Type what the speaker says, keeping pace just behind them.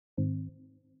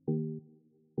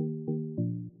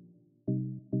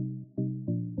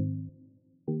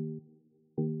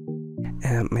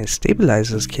My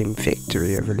stabilizers came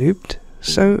factory overlooped,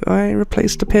 so I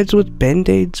replaced the pads with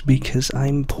band-aids because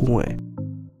I'm poor,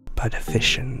 but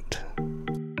efficient.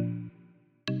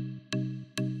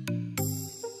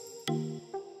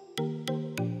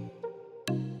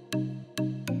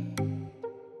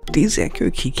 These AKKO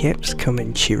keycaps come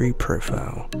in cherry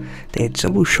profile. They are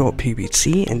double short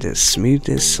PVC and as smooth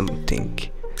as something.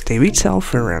 They retail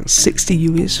for around 60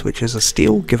 US, which is a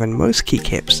steal given most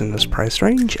keycaps in this price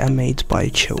range are made by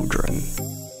children.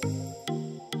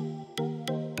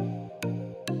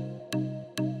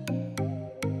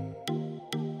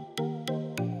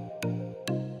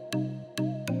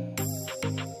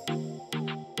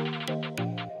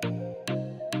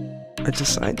 I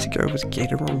decided to go with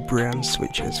Gateron brown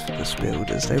switches for this build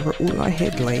as they were all I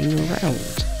had laying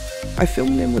around. I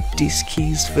filmed them with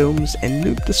deskeys films and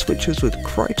lubed the switches with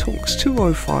krytox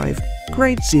 205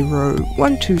 grade 0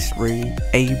 123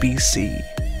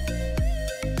 ABC.